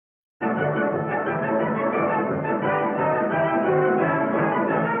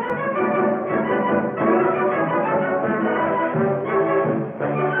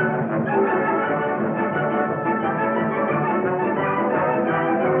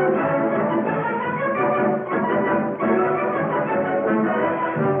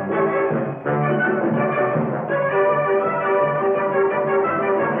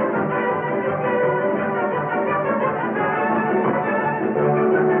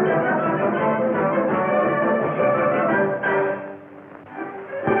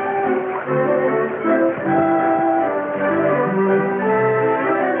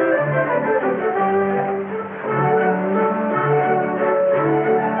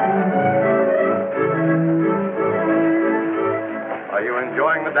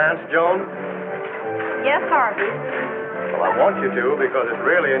the dance, Joan? Yes, Harvey. Well, I want you to because it's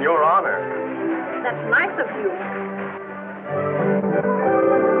really in your honor. That's nice of you.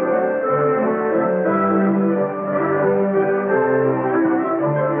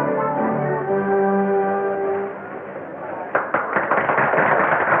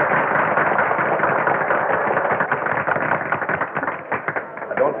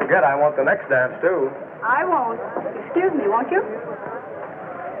 Don't forget, I want the next dance, too. I won't. Excuse me, won't you?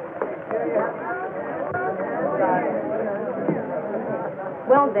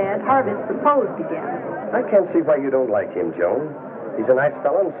 Well, Dad, Harvey's proposed again. I can't see why you don't like him, Joan. He's a nice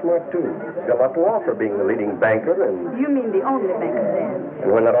fellow and smart, too. He's got a lot to offer, being the leading banker and... You mean the only banker, Dad?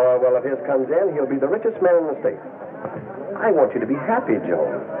 And when that oil well of his comes in, he'll be the richest man in the state. I want you to be happy,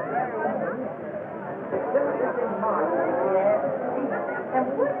 Joan.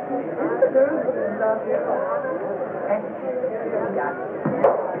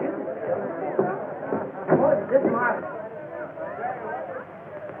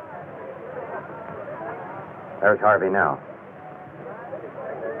 There's Harvey now.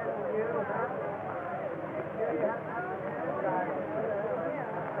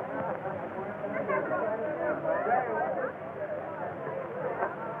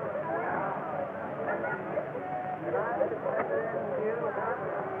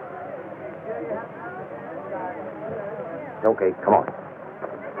 Okay, come on.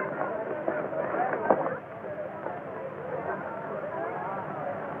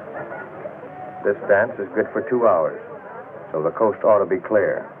 This dance is good for 2 hours, so the coast ought to be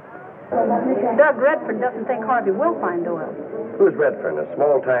clear. Doug Redford doesn't think Harvey will find oil. Who's Redfern, a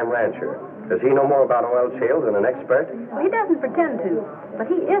small-time rancher? Does he know more about oil shales than an expert? Well, he doesn't pretend to, but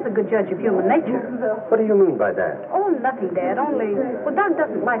he is a good judge of human nature. What do you mean by that? Oh, nothing, Dad, only... Well, Doug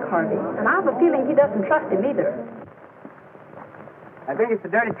doesn't like Harvey, and I have a feeling he doesn't trust him either. I think it's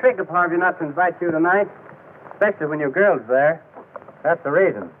a dirty trick of Harvey not to invite you tonight, especially when your girl's there. That's the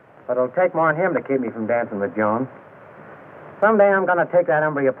reason. But it'll take more than him to keep me from dancing with Joan. Someday I'm going to take that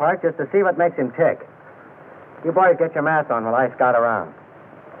Umbria apart just to see what makes him tick. You boys get your masks on while I scout around.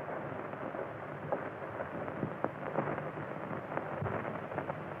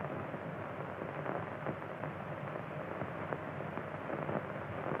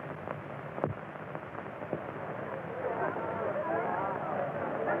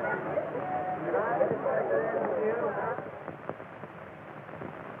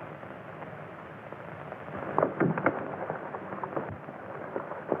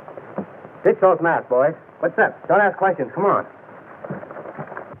 Ditch those masks, boys. What's up? Don't ask questions. Come on.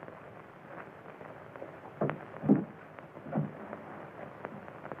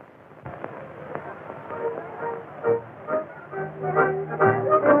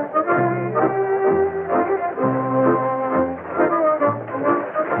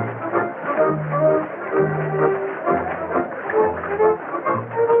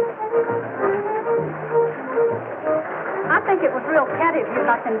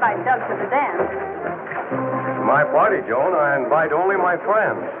 Invite Doug to the dance. My party, Joan. I invite only my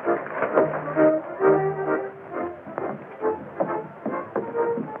friends.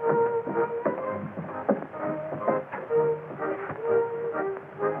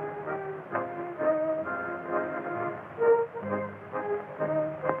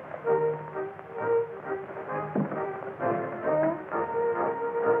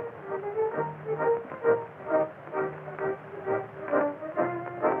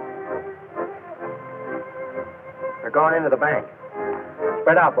 They're going into the bank.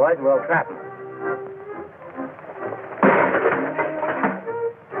 Spread out, boys, and we'll trap them.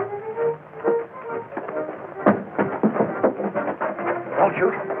 Don't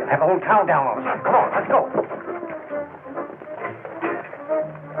shoot. You'll have the whole town down on us. Come on, let's go.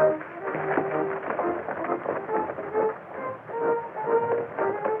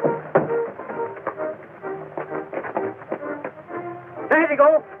 There they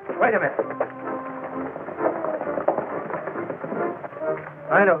go. Wait a minute.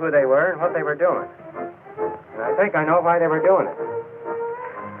 I know who they were and what they were doing. And I think I know why they were doing it.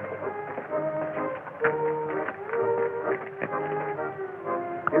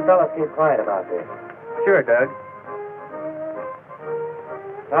 You fellas keep quiet about this. Sure, Doug.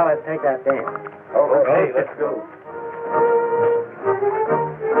 Now let's take that dance. Okay, let's go.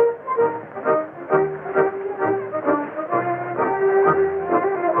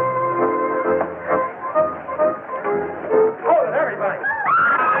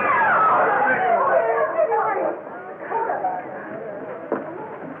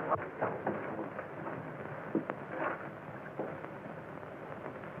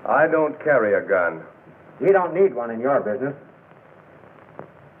 I don't carry a gun. You don't need one in your business.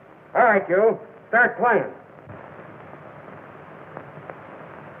 All right, you. Start playing.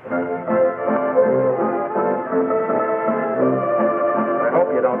 I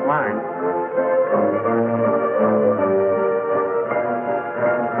hope you don't mind.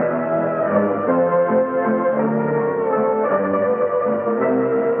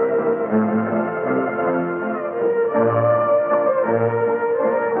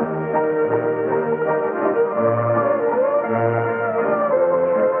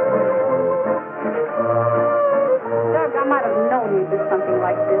 Doug, I might have known you'd do something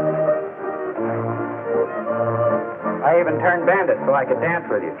like this. I even turned bandit so I could dance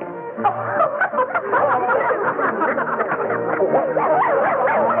with you.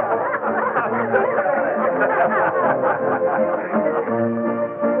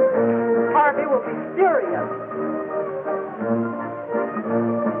 Harvey will be furious.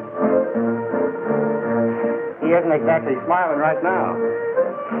 He isn't exactly smiling right now.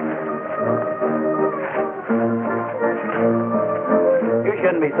 You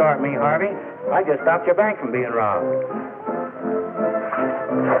shouldn't be sore at me, Harvey. I just stopped your bank from being robbed.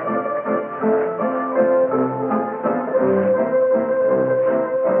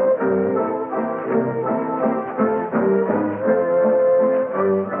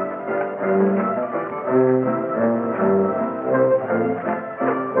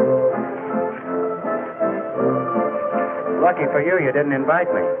 Lucky for you, you didn't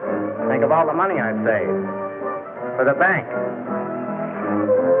invite me. Think of all the money I've saved. For the bank.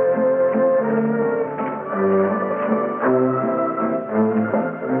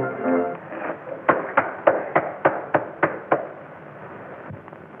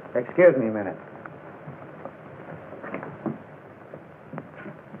 Excuse me a minute.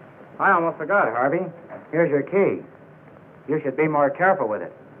 I almost forgot, Harvey. Here's your key. You should be more careful with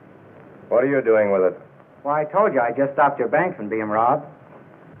it. What are you doing with it? Why, I told you I just stopped your bank from being robbed.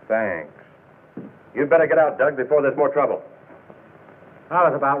 Thanks. You'd better get out, Doug, before there's more trouble. I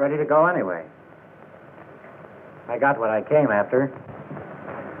was about ready to go anyway. I got what I came after.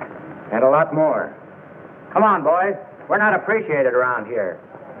 And a lot more. Come on, boys. We're not appreciated around here.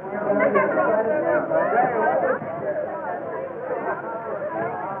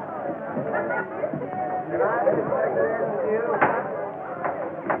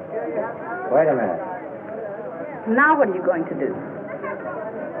 Wait a minute. Now what are you going to do?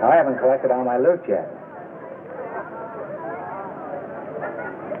 I haven't collected all my loot yet.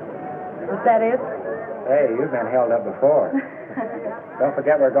 Is that it? Hey, you've been held up before. Don't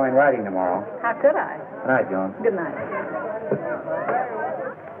forget we're going riding tomorrow. How could I? Good night, Joan. Good night.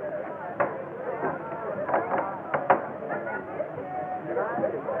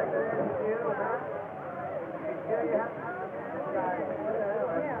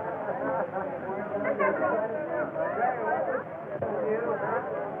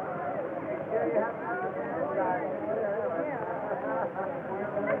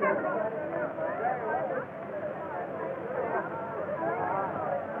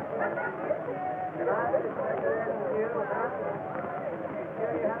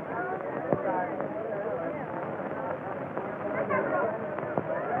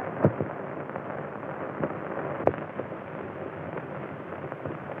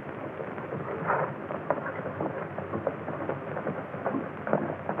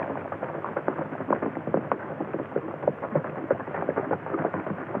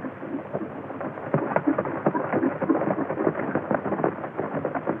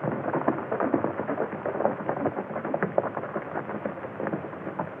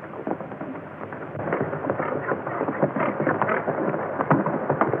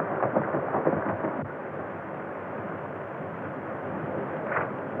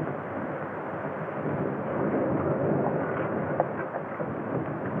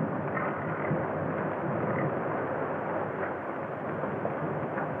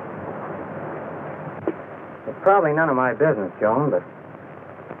 Probably none of my business, Joan, but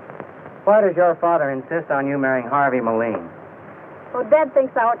why does your father insist on you marrying Harvey Moline? Well, Dad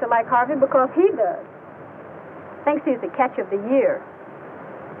thinks I ought to like Harvey because he does. Thinks he's the catch of the year.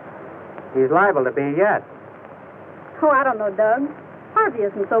 He's liable to be yet. Oh, I don't know, Doug. Harvey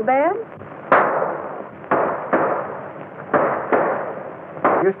isn't so bad.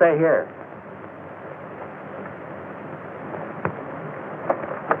 You stay here.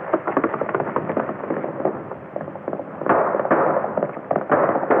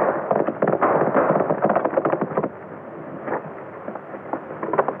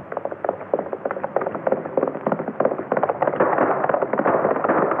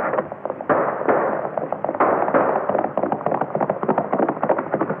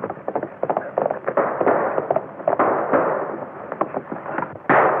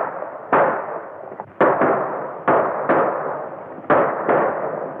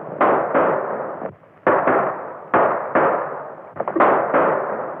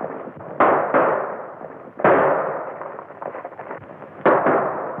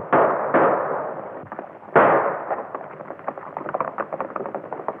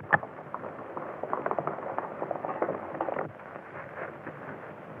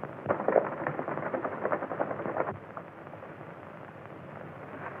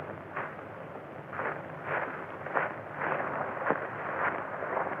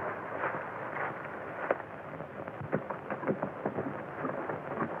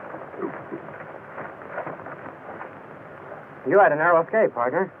 You had a narrow escape,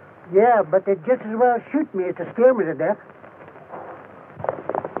 partner. Yeah, but they'd just as well shoot me as to scare me to death.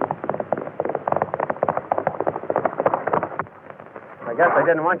 I guess they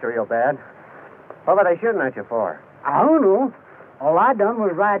didn't want you real bad. What were they shooting at you for? I don't know. All I done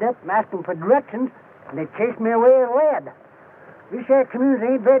was ride up and ask them for directions, and they chased me away and led. This here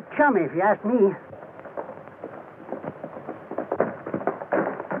community ain't very chummy, if you ask me.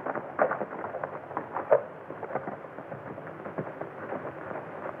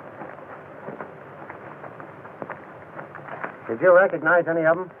 Did you recognize any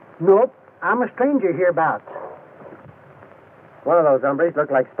of them? Nope. I'm a stranger hereabouts. One of those hombres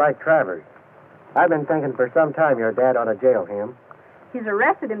looked like Spike Travers. I've been thinking for some time your dad ought to jail him. He's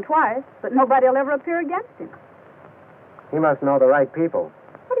arrested him twice, but nobody will ever appear against him. He must know the right people.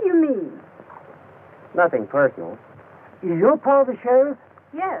 What do you mean? Nothing personal. Is your pa the sheriff?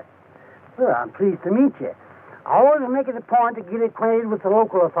 Yes. Well, I'm pleased to meet you. I always make it a point to get acquainted with the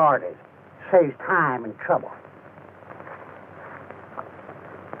local authorities. Saves time and trouble.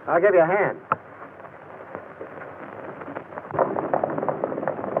 I'll give you a hand.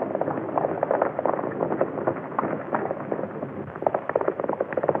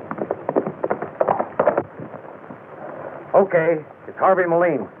 Okay, it's Harvey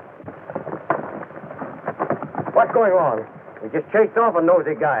Moline. What's going on? We just chased off a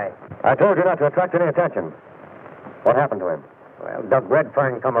nosy guy. I told you not to attract any attention. What happened to him? Well, Doug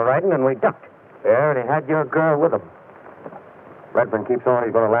Redfern come a-riding and we ducked. Yeah, and he had your girl with him. Redfern keeps on.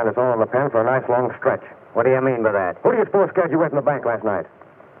 He's going to land us all in the pen for a nice long stretch. What do you mean by that? Who do you suppose scared you away from the bank last night?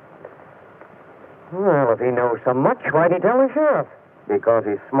 Well, if he knows so much, why'd he tell the sheriff? Because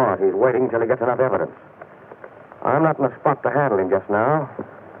he's smart. He's waiting until he gets enough evidence. I'm not in the spot to handle him just now,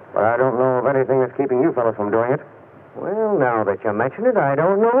 but I don't know of anything that's keeping you fellas from doing it. Well, now that you mention it, I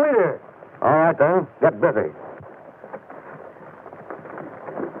don't know either. All right, then. Get busy.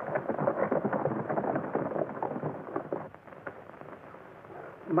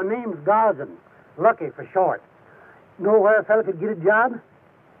 My name's Gosden. Lucky for short. Know where a fellow could get a job?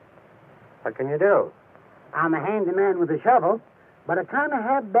 What can you do? I'm a handyman with a shovel, but I kind of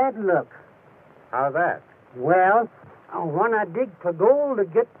have bad luck. How's that? Well, when I dig for gold, I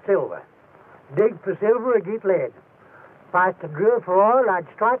get silver. Dig for silver, I get lead. If I was to drill for oil, I'd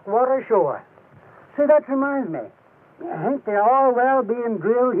strike water ashore. Say, that reminds me. Ain't there all well being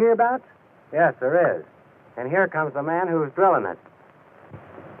drilled hereabouts? Yes, there is. And here comes the man who's drilling it.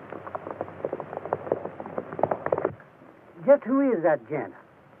 Just who is that gent?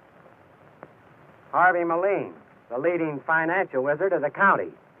 Harvey Moline, the leading financial wizard of the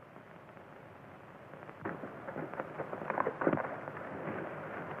county.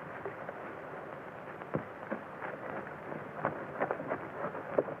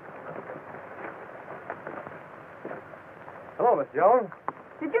 Hello, Miss Jones.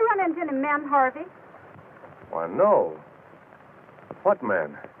 Did you run into any men, Harvey? Why, no. What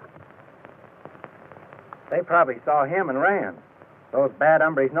men? They probably saw him and ran. Those bad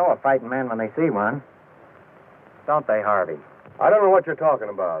hombres know a fighting man when they see one. Don't they, Harvey? I don't know what you're talking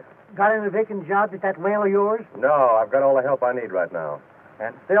about. Got any vacant jobs at that well of yours? No, I've got all the help I need right now.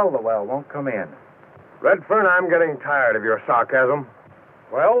 And still the well won't come in. Redfern, I'm getting tired of your sarcasm.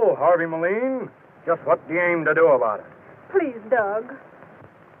 Well, Harvey Moline, just what do you aim to do about it? Please, Doug.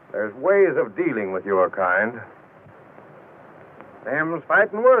 There's ways of dealing with your kind. Them's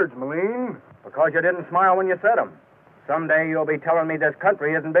fighting words, Moline, because you didn't smile when you said 'em. Someday you'll be telling me this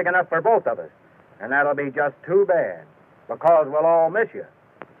country isn't big enough for both of us. And that'll be just too bad, because we'll all miss you.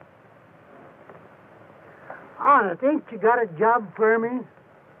 Honest, ain't you got a job for me?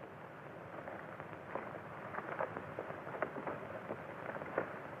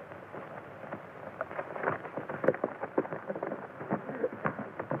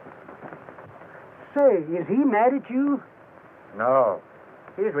 Say, is he mad at you? No.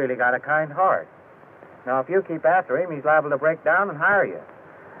 He's really got a kind heart. Now, if you keep after him, he's liable to break down and hire you.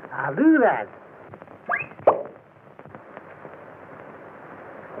 I'll do that.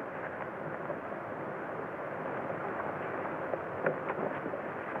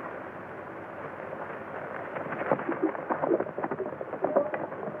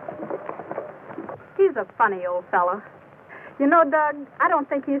 He's a funny old fella. You know, Doug, I don't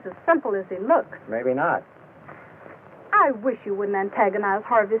think he's as simple as he looks. Maybe not. I wish you wouldn't antagonize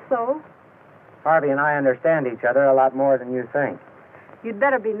Harvey so. Harvey and I understand each other a lot more than you think. You'd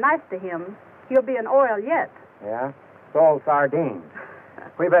better be nice to him. He'll be in oil yet. Yeah? Sold sardines.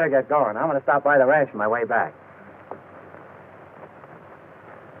 We better get going. I'm going to stop by the ranch on my way back.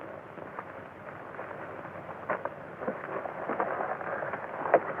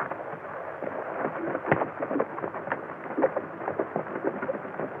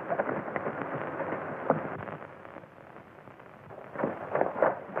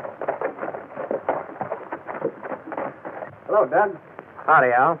 Hello, Doug.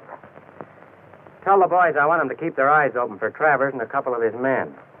 Howdy, Al. Tell the boys I want them to keep their eyes open for Travers and a couple of his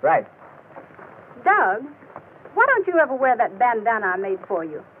men. Right. Doug, why don't you ever wear that bandana I made for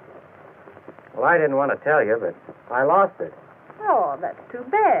you? Well, I didn't want to tell you, but I lost it. Oh, that's too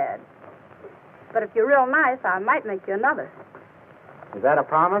bad. But if you're real nice, I might make you another. Is that a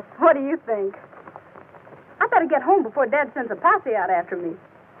promise? What do you think? I better get home before Dad sends a posse out after me.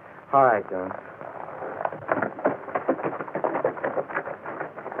 All right, John.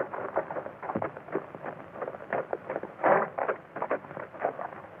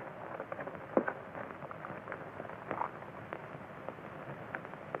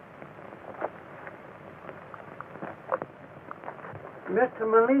 Mr.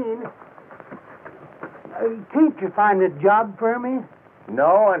 Moline, can't you find a job for me?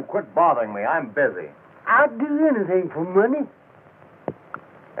 No, and quit bothering me. I'm busy. I'd do anything for money.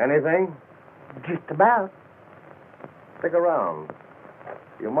 Anything? Just about. Stick around.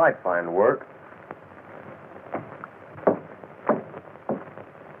 You might find work.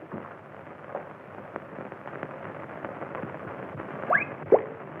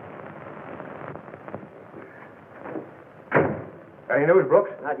 Any news, Brooks?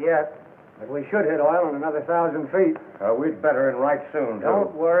 Not yet. But we should hit oil in another 1,000 feet. We'd better and right soon, too.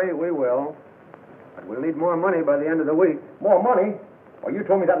 Don't worry, we will. But we'll need more money by the end of the week. More money? Well, you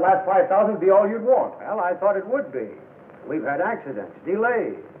told me that last 5,000 would be all you'd want. Well, I thought it would be. We've had accidents,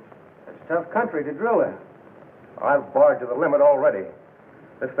 delays. It's tough country to drill in. I've barred to the limit already.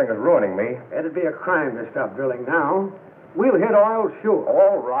 This thing is ruining me. It'd be a crime to stop drilling now. We'll hit oil sure.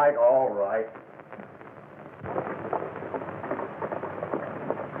 All right, all right.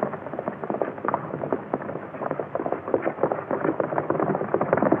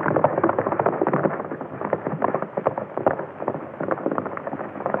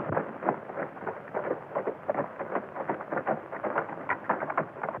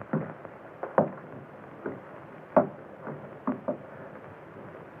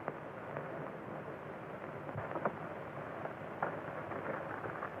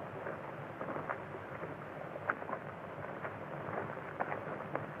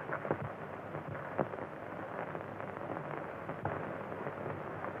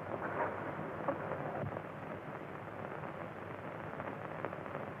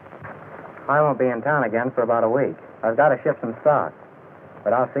 I won't be in town again for about a week. I've got to ship some stock.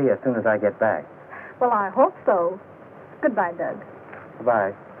 But I'll see you as soon as I get back. Well, I hope so. Goodbye, Doug.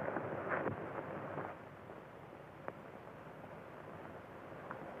 Goodbye.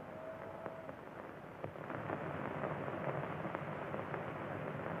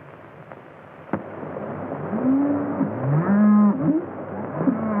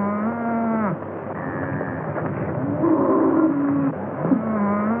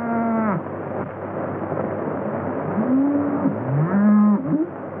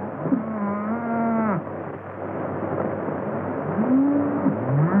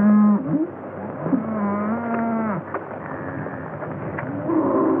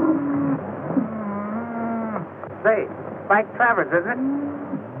 Say, Spike Travers, is it?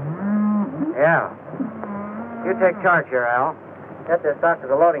 Yeah. You take charge here, Al. Get this stock to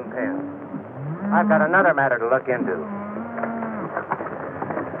the loading pen. I've got another matter to look into.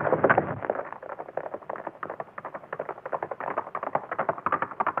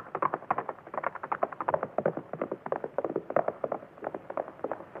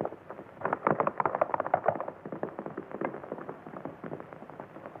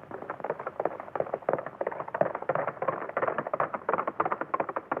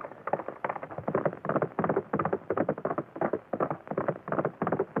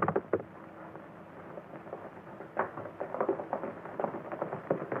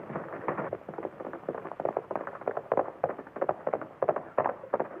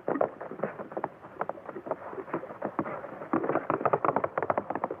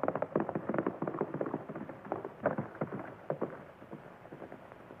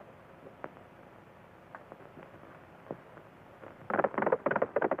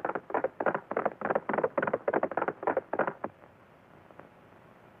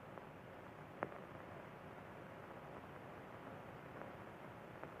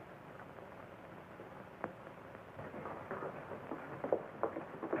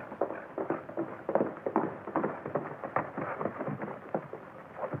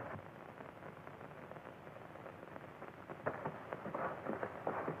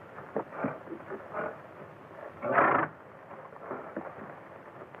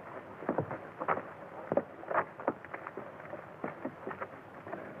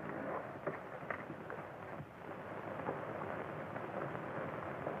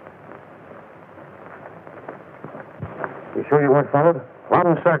 sure you weren't followed?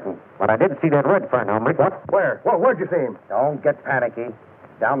 Wasn't certain, but I did see that red fern hombre. What? Where? Where'd you see him? Don't get panicky.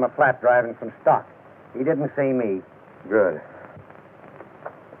 Down the flat driving some stock. He didn't see me. Good.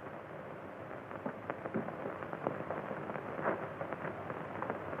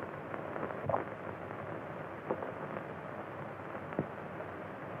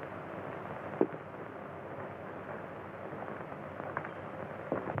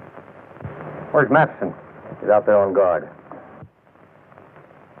 Where's Matson? He's out there on guard.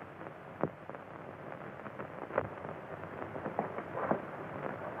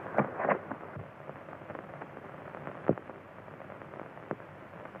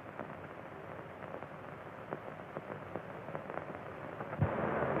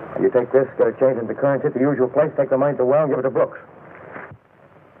 You take this, get it changed into currency at the usual place, take the money to the well, and give it to Brooks.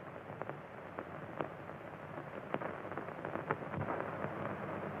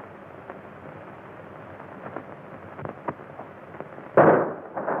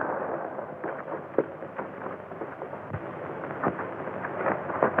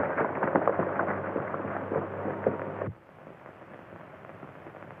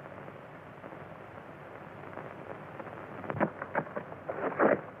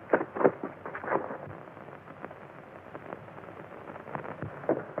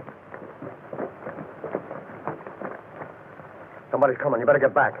 Somebody's coming. You better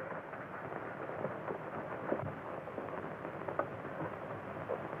get back.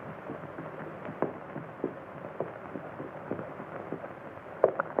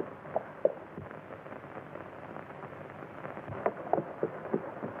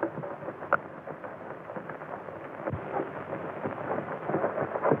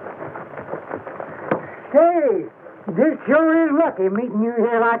 Say, this sure is lucky meeting you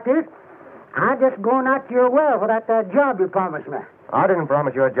here like this. I'm just going out to your well for that job you promised me. I didn't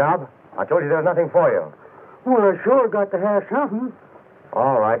promise you a job. I told you there was nothing for you. Well, I sure got to have something.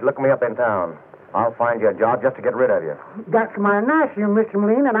 All right, look me up in town. I'll find you a job just to get rid of you. That's my nice of you, Mr.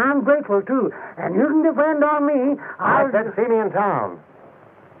 Moline, and I'm grateful, too. And you can depend on me. I said see me in town.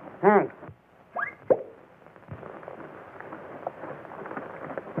 Thanks.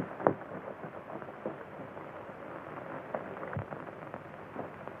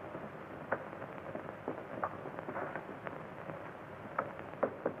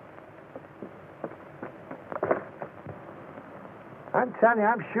 I'm telling you,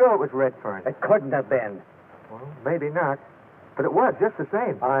 I'm sure it was Redfern. It couldn't have been. Well, maybe not. But it was just the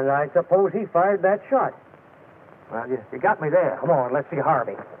same. And I suppose he fired that shot. Well, you got me there. Come on, let's see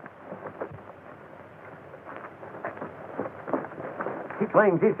Harvey. He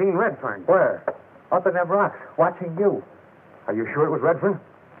claims he's seen Redfern. Where? Up in them rocks, watching you. Are you sure it was Redfern?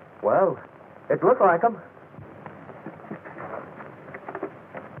 Well, it looked like him.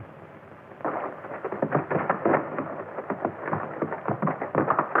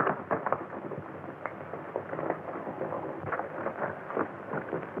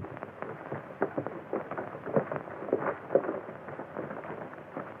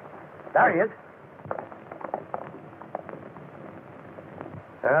 There he is.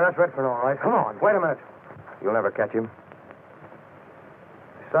 Yeah, that's Redfern, all right. Come on. Wait a minute. You'll never catch him.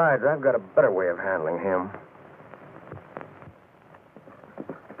 Besides, I've got a better way of handling him.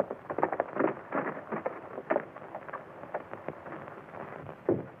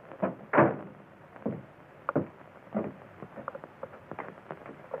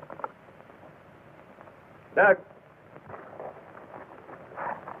 Doug.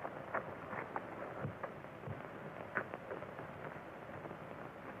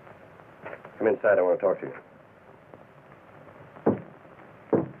 Come inside. I want to talk to you.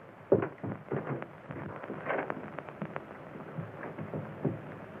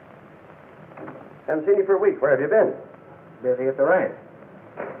 Haven't seen you for a week. Where have you been? Busy at the ranch.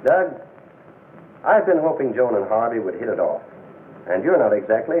 Doug, I've been hoping Joan and Harvey would hit it off. And you're not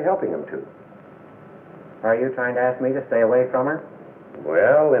exactly helping them to. Are you trying to ask me to stay away from her?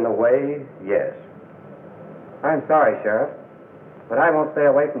 Well, in a way, yes. I'm sorry, Sheriff, but I won't stay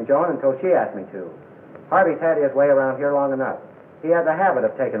away from Joan until she asks me to. Harvey's had his way around here long enough. He has a habit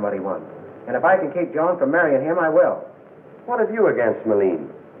of taking what he wants. And if I can keep Joan from marrying him, I will. What have you against Moline?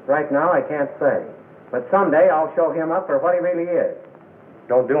 Right now, I can't say. But someday I'll show him up for what he really is.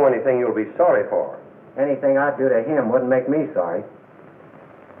 Don't do anything you'll be sorry for. Anything I'd do to him wouldn't make me sorry.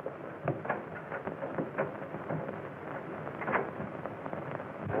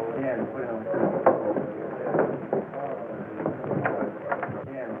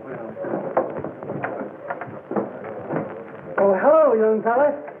 Oh, hello, young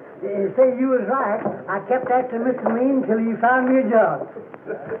fella. Say, you was right. I kept after Mr. Moline until he found me a job.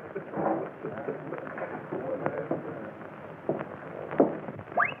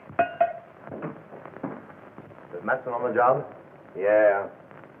 Matson on the job? Yeah.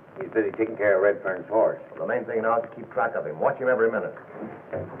 He's busy taking care of Redfern's horse. Well, the main thing now is to keep track of him. Watch him every minute.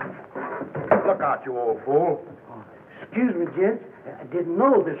 Look out, you old fool. Excuse me, gents. I didn't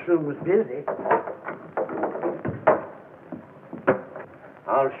know this room was busy.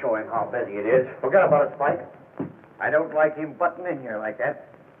 I'll show him how busy it is. Forget about it, Spike. I don't like him butting in here like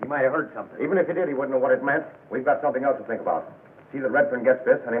that. He might have heard something. Even if he did, he wouldn't know what it meant. We've got something else to think about. See that Redfern gets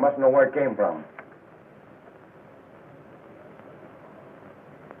this, and he mustn't know where it came from.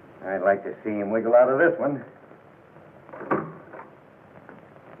 I'd like to see him wiggle out of this one.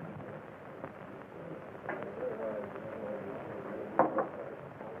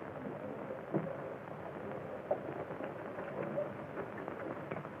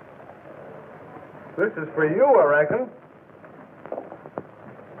 This is for you, I reckon.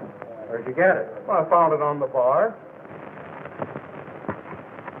 Where'd you get it? Well, I found it on the bar.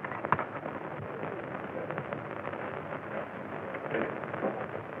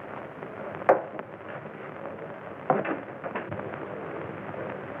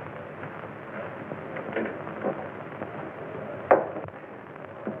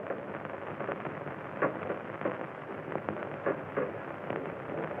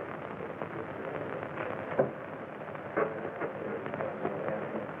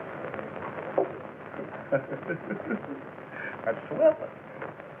 That's swell.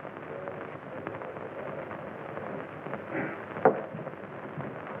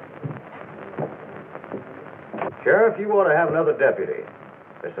 Sheriff, you ought to have another deputy.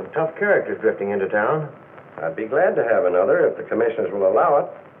 There's some tough characters drifting into town. I'd be glad to have another if the commissioners will allow it.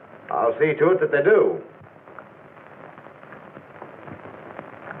 I'll see to it that they do.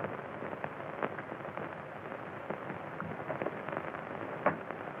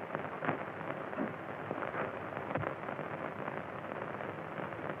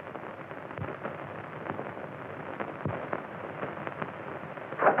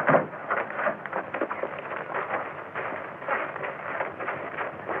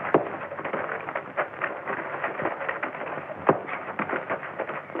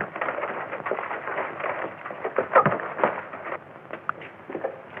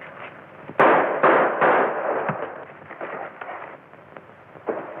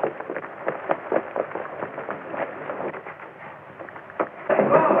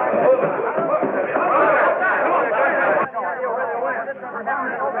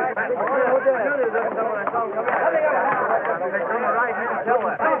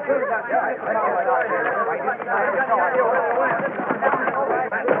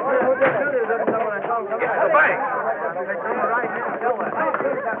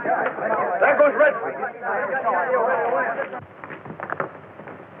 There goes Redfern.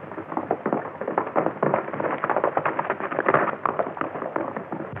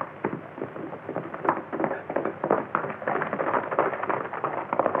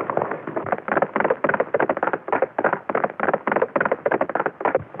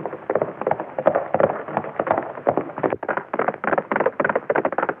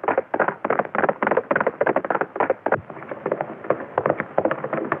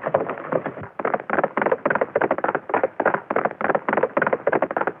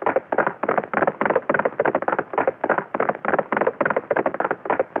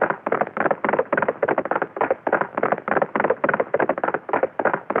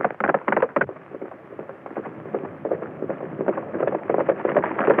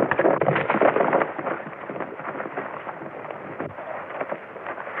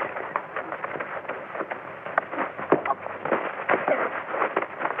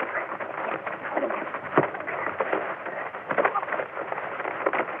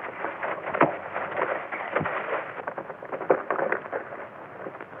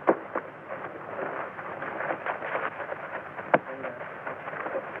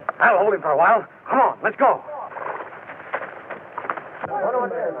 I'll hold him for a while. Come on, let's go.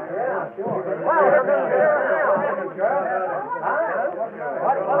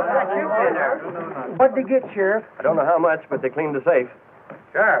 What'd they get, Sheriff? I don't know how much, but they cleaned the safe.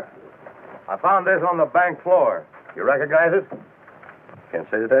 Sheriff, I found this on the bank floor. You recognize it? Can't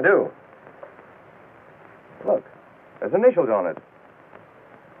say that I do. Look, there's initials on it.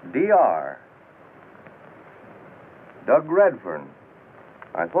 DR. Doug Redfern.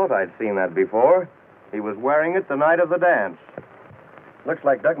 I thought I'd seen that before. He was wearing it the night of the dance. Looks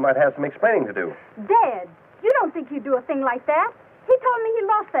like Doug might have some explaining to do. Dad, you don't think you'd do a thing like that? He told me he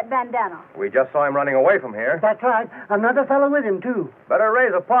lost that bandana. We just saw him running away from here. That's right. Another fellow with him, too. Better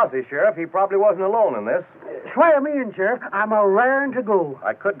raise a posse, Sheriff. He probably wasn't alone in this. Swear me in, Sheriff. I'm a raring to go.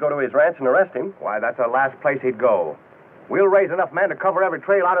 I could go to his ranch and arrest him. Why, that's the last place he'd go. We'll raise enough men to cover every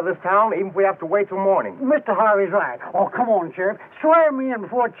trail out of this town, even if we have to wait till morning. Mr. Harvey's right. Oh, come on, Sheriff. Swear me in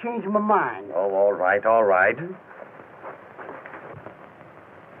before I change my mind. Oh, all right, all right.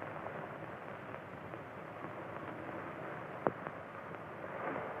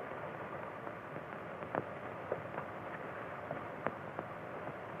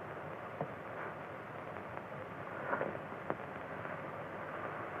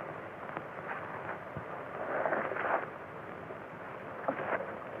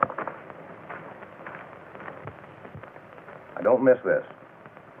 Don't miss this.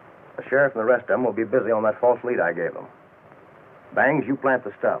 The sheriff and the rest of them will be busy on that false lead I gave them. Bangs, you plant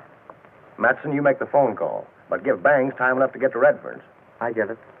the stuff. Matson, you make the phone call. But give Bangs time enough to get to Redford's. I get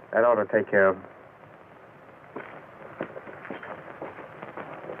it. That ought to take care of him.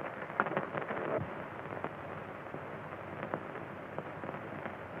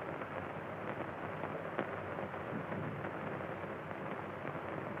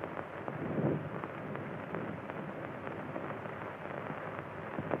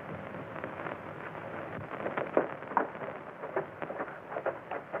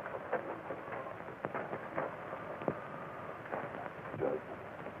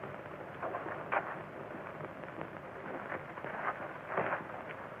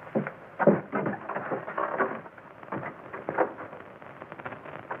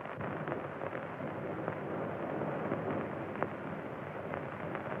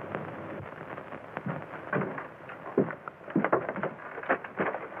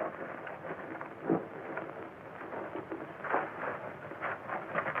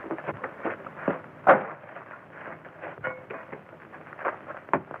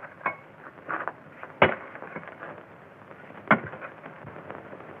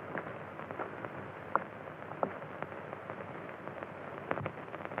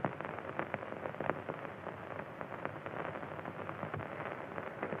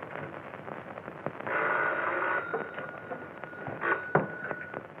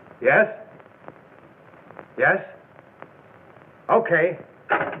 Yes? Yes? Okay.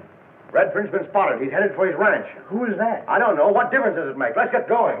 Redford's been spotted. He's headed for his ranch. Who is that? I don't know. What difference does it make? Let's get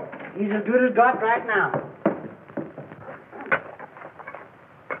going. He's as good as got right now.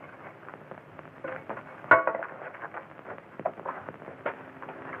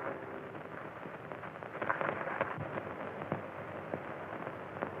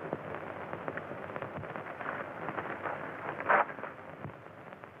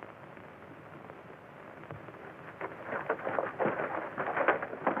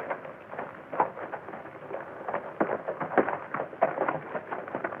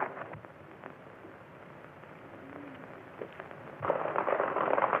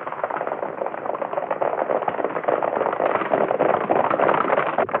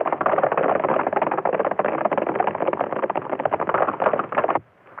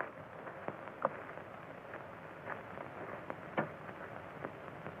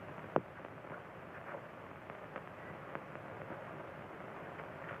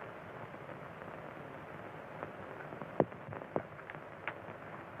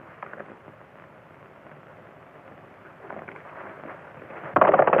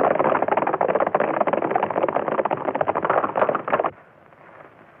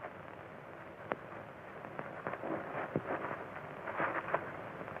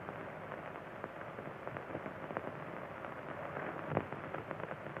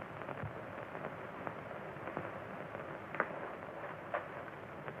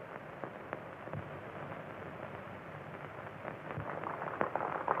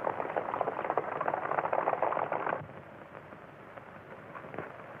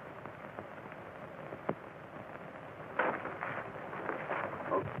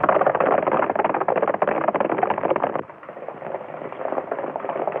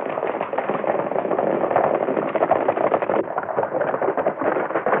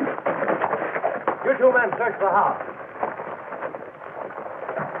 You two men search the house.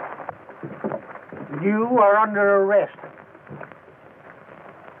 You are under arrest.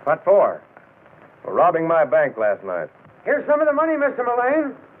 What for? For robbing my bank last night. Here's some of the money, Mr.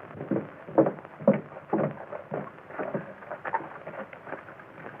 Mullane.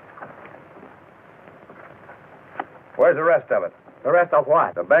 Where's the rest of it? The rest of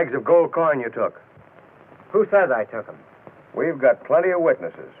what? The bags of gold coin you took. Who says I took them? We've got plenty of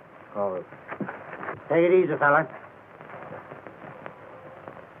witnesses. Oh, take it easy, fella.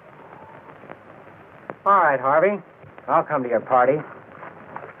 All right, Harvey. I'll come to your party.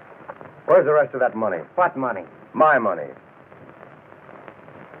 Where's the rest of that money? What money? My money.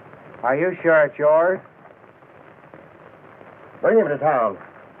 Are you sure it's yours? Bring him to town.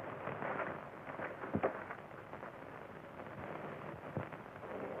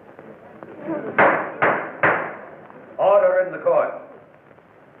 heard in the court.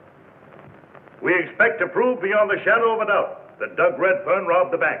 We expect to prove beyond the shadow of a doubt that Doug Redfern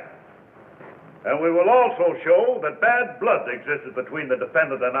robbed the bank. And we will also show that bad blood existed between the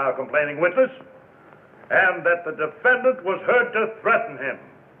defendant and our complaining witness, and that the defendant was heard to threaten him.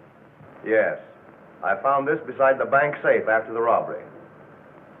 Yes. I found this beside the bank safe after the robbery.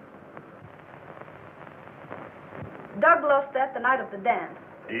 Doug lost that the night of the dance.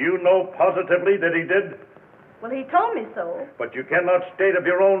 Do you know positively that he did? Well, he told me so. But you cannot state of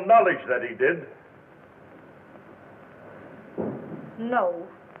your own knowledge that he did. No.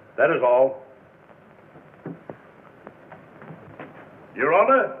 That is all. Your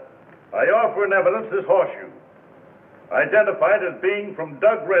Honor, I offer in evidence this horseshoe, identified as being from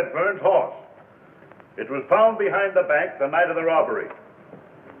Doug Redfern's horse. It was found behind the bank the night of the robbery.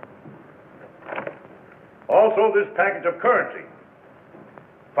 Also, this package of currency,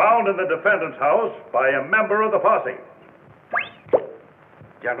 found in the defendant's house by a member of the posse.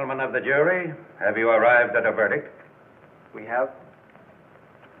 Gentlemen of the jury, have you arrived at a verdict? We have?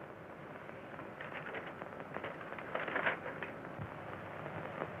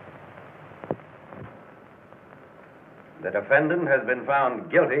 The defendant has been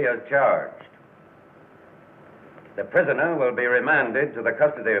found guilty as charged. The prisoner will be remanded to the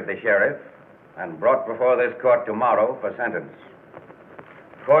custody of the sheriff and brought before this court tomorrow for sentence.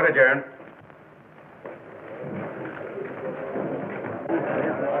 Court adjourned.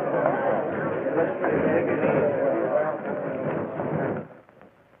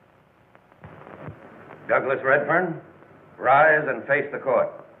 Douglas Redfern, rise and face the court.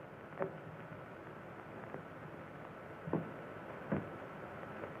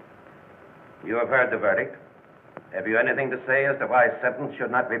 You have heard the verdict. Have you anything to say as to why sentence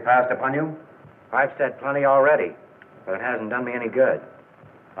should not be passed upon you? I've said plenty already, but it hasn't done me any good.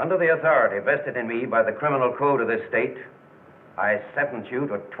 Under the authority vested in me by the criminal code of this state, I sentence you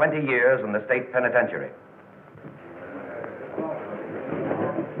to 20 years in the state penitentiary.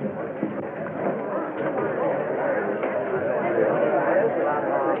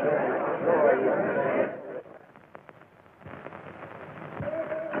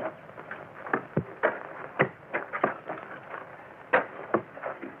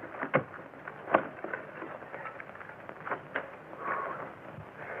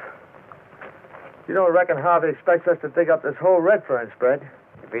 You don't reckon Harvey expects us to dig up this whole Redfern spread?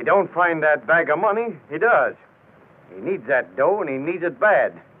 If he don't find that bag of money, he does. He needs that dough, and he needs it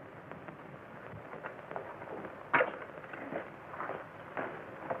bad.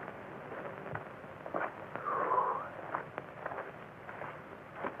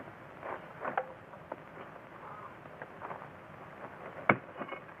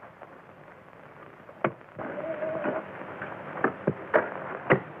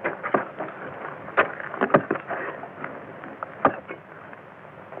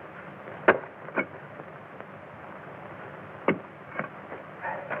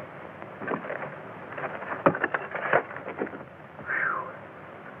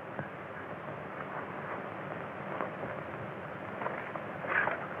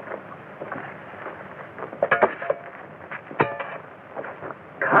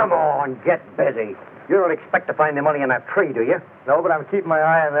 Come on, get busy. You don't expect to find the money in that tree, do you? No, but I'm keeping my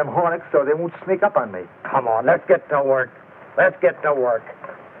eye on them hornets so they won't sneak up on me. Come on, let's get to work. Let's get to work.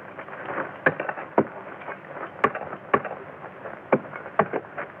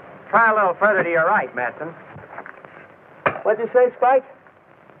 Try a little further to your right, Matson. What'd you say, Spike?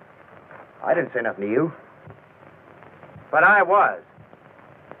 I didn't say nothing to you. But I was.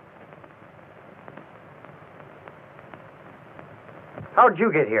 How'd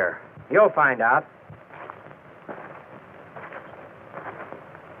you get here? You'll find out.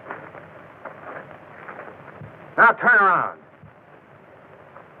 Now turn around.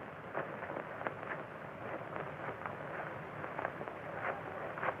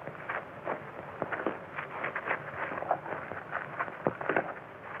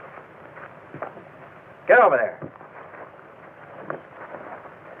 Get over there.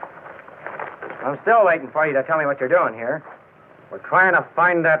 I'm still waiting for you to tell me what you're doing here. We're trying to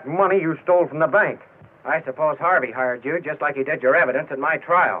find that money you stole from the bank. I suppose Harvey hired you just like he did your evidence at my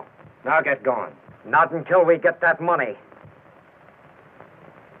trial. Now get going. Not until we get that money.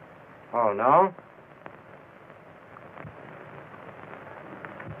 Oh, no?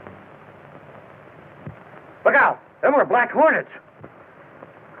 Look out! Them were black hornets.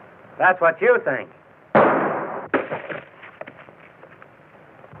 That's what you think.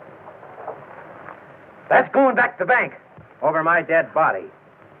 That's going back to the bank. Over my dead body.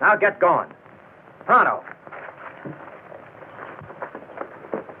 Now get going. Pronto.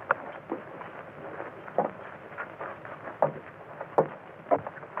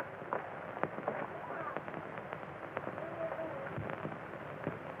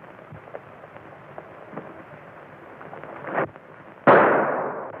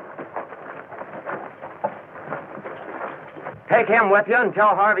 Take him with you and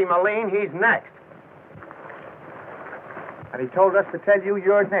tell Harvey Moline he's next. And he told us to tell you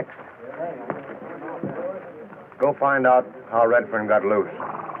you're next. Go find out how Redfern got loose.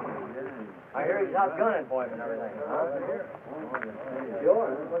 I hear he's out gunning boys and everything.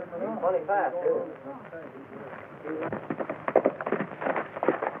 Sure. He's plenty fast, too.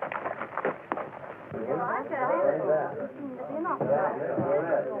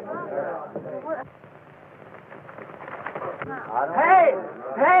 Hey!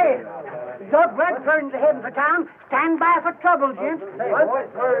 Hey! Doug Redfern's heading for town. Stand by for trouble, gents. Hey, boys,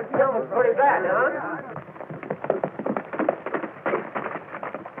 we're feeling pretty bad, huh?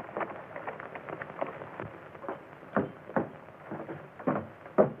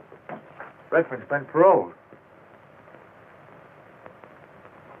 Redfern's been paroled.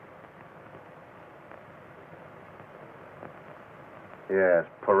 Yes,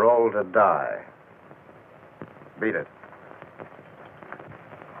 paroled to die. Beat it.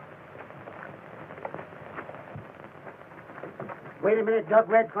 Wait a minute, Doug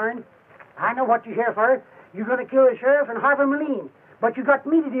Redfern. I know what you're here for. You're going to kill the sheriff and Harvey Moline. But you got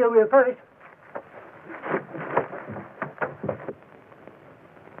me to deal with first.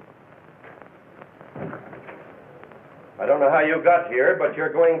 I don't know how you got here, but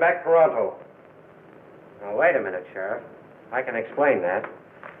you're going back to Toronto. Now, wait a minute, Sheriff. I can explain that.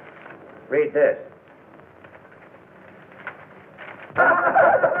 Read this.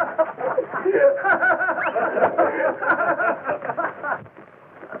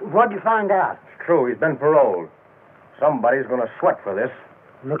 What'd you find out? It's true, he's been paroled. Somebody's going to sweat for this.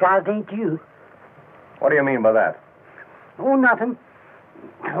 Look out, ain't you. What do you mean by that? Oh, nothing.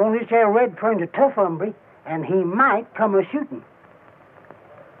 Only say Redfern's a tough hombre, and he might come a-shooting.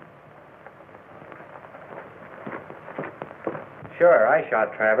 Sure, I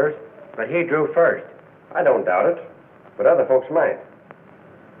shot Travers, but he drew first. I don't doubt it, but other folks might.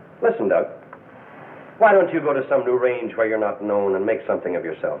 Listen, Doug. Why don't you go to some new range where you're not known and make something of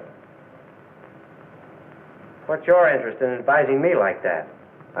yourself? What's your interest in advising me like that?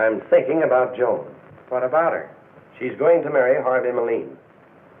 I'm thinking about Joan. What about her? She's going to marry Harvey Moline.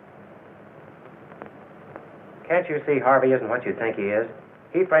 Can't you see Harvey isn't what you think he is?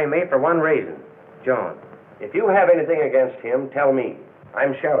 He framed me for one reason, Joan. If you have anything against him, tell me.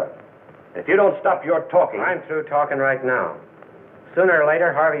 I'm sheriff. If you don't stop your talking... I'm through talking right now. Sooner or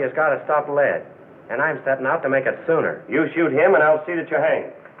later, Harvey has got to stop lead. And I'm setting out to make it sooner. You shoot him, and I'll see that you're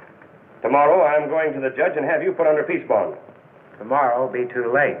hanged. Tomorrow, I'm going to the judge and have you put under peace bond. Tomorrow will be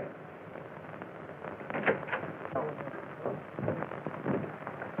too late.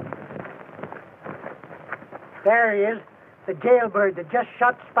 There he is, the jailbird that just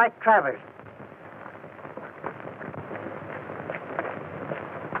shot Spike Travers.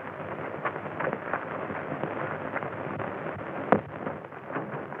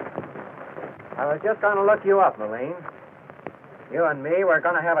 I was just going to look you up, Moline. You and me, we're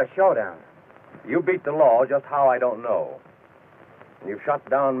going to have a showdown. You beat the law, just how I don't know. And you've shot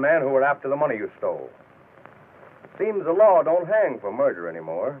down men who were after the money you stole. Seems the law don't hang for murder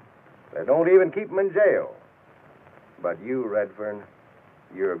anymore. They don't even keep 'em in jail. But you, Redfern,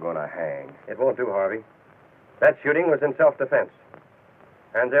 you're gonna hang. It won't do, Harvey. That shooting was in self-defense.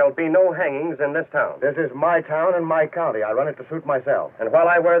 And there'll be no hangings in this town. This is my town and my county. I run it to suit myself. And while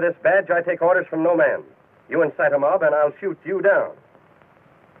I wear this badge, I take orders from no man. You incite a mob, and I'll shoot you down.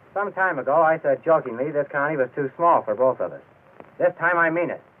 Some time ago, I said jokingly this county was too small for both of us. This time, I mean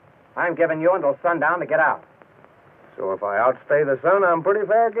it. I'm giving you until sundown to get out. So if I outstay the sun, I'm pretty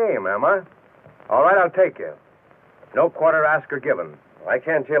fair game, am I? All right, I'll take you. No quarter asked or given. I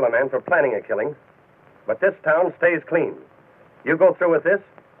can't jail a man for planning a killing. But this town stays clean. You go through with this,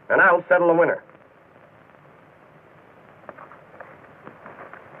 and I'll settle the winner.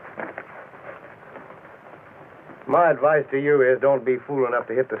 My advice to you is don't be fool enough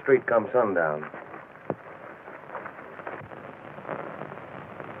to hit the street come sundown.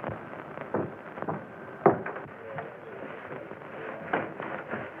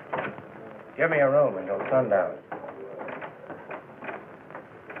 Give me a room until sundown.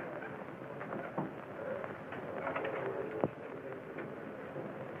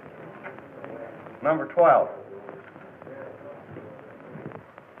 Number 12.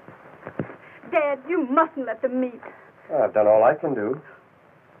 Dad, you mustn't let them meet. I've done all I can do.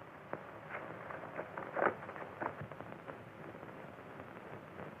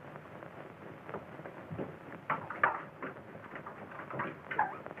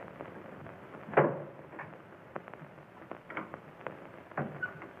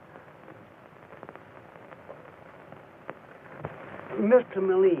 Mr.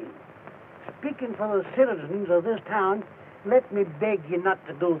 Moline, speaking for the citizens of this town, let me beg you not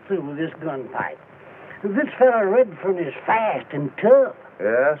to go through with this gunfight. This fellow Redfern is fast and tough.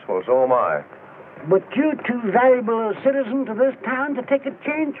 Yes, well, so am I. But you're too valuable a citizen to this town to take a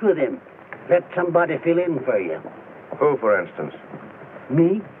chance with him. Let somebody fill in for you. Who, for instance?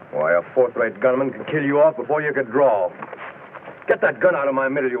 Me? Why, a fourth-rate gunman could kill you off before you could draw. Get that gun out of my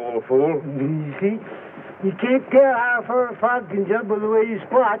middle, you old fool. You see? You can't tell how far a fog can jump by the way he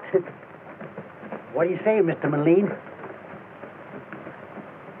spots. What do you say, Mr. Moline?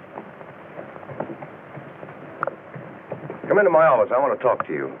 Come into my office. I want to talk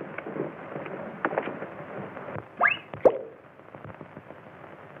to you.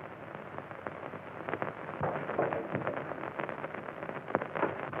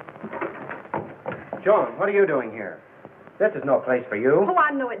 Joan, what are you doing here? This is no place for you. Oh,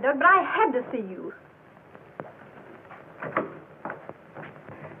 I know it, Doug, but I had to see you.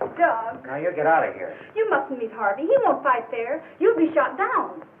 Doug, Now, you get out of here. you mustn't meet Harvey. He won't fight there. You'll be shot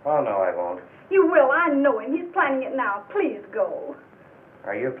down. Oh, no, I won't. You will. I know him. He's planning it now. Please go.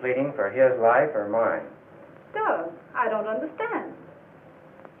 Are you pleading for his life or mine? Doug, I don't understand.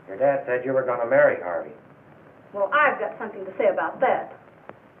 Your dad said you were going to marry Harvey. Well, I've got something to say about that.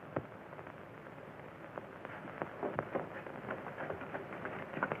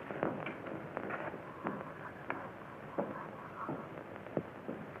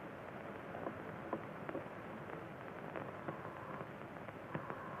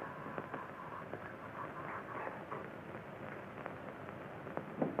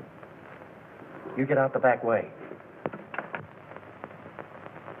 You get out the back way.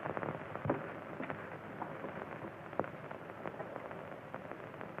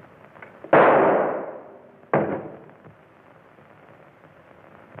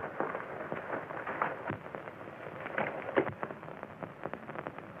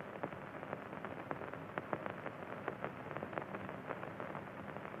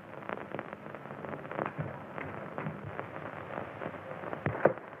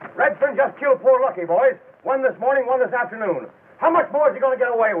 Redfern just killed poor Lucky, boys. One this morning, one this afternoon. How much more is he going to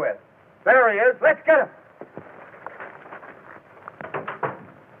get away with? There he is. Let's get him.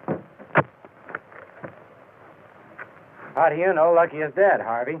 How do you know Lucky is dead,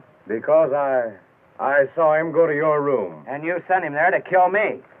 Harvey? Because I saw him go to your room. And you sent him there to kill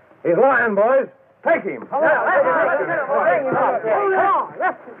me. He's lying, boys. Take him. Hold on.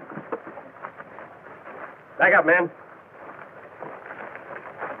 Back up, men.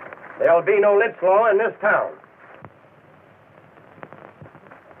 There'll be no Litz law in this town.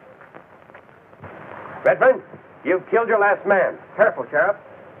 Redfern, you've killed your last man. Careful, Sheriff.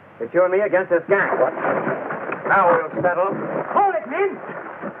 It's you and me against this gang. What? Now we'll settle. Hold it, men.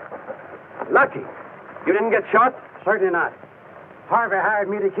 Lucky, you didn't get shot? Certainly not. Harvey hired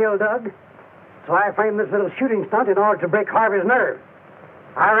me to kill Doug, so I framed this little shooting stunt in order to break Harvey's nerve.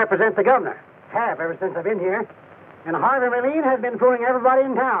 I represent the governor. Have ever since I've been here. And Harvey Moline has been fooling everybody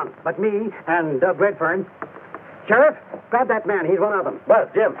in town, but me and Doug Redfern. Sheriff, grab that man. He's one of them. Buzz,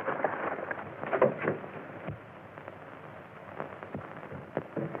 Jim.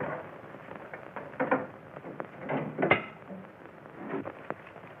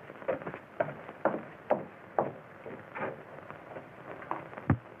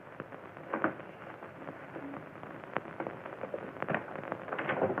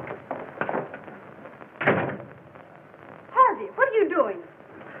 What are you doing?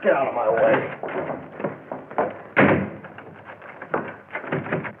 Get out of my way.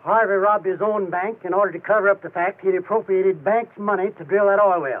 Harvey robbed his own bank in order to cover up the fact he'd appropriated bank's money to drill that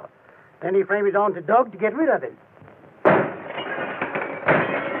oil well. Then he framed it on to Doug to get rid of it.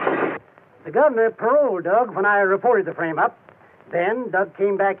 The governor paroled Doug when I reported the frame-up. Then Doug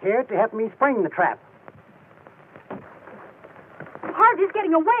came back here to help me spring the trap. Harvey's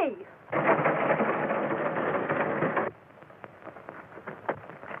getting away.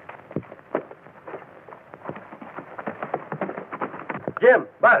 Jim,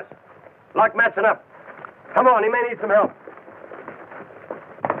 Buzz, lock Matson up. Come on, he may need some help.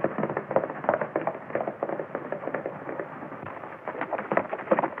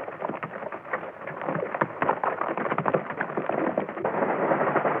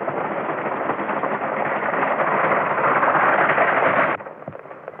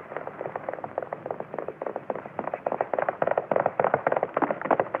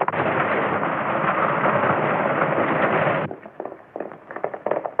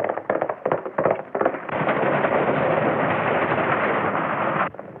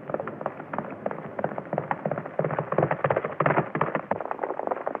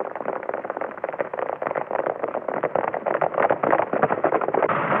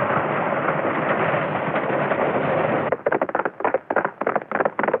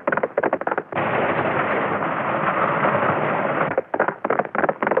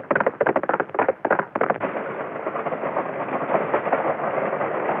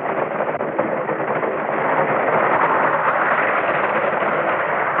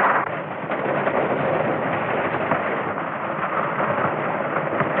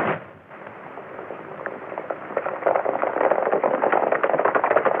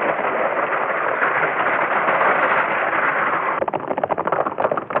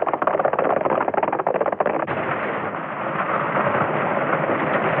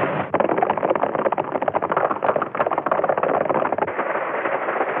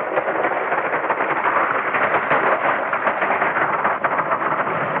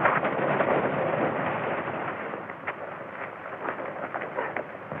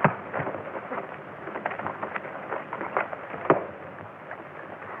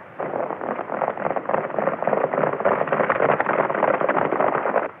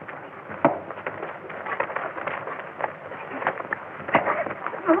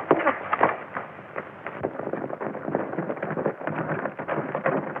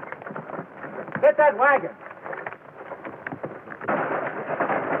 get that wagon.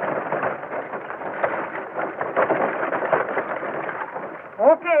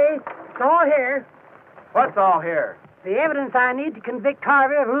 Okay, it's all here. What's all here? The evidence I need to convict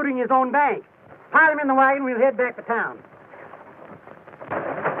Harvey of looting his own bank. Pile him in the wagon, we'll head back to town.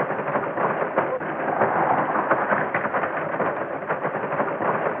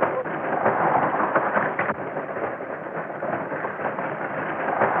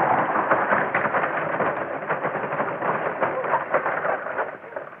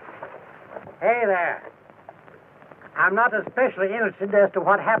 Hey there. I'm not especially interested as to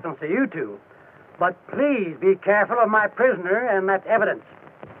what happens to you two, but please be careful of my prisoner and that evidence.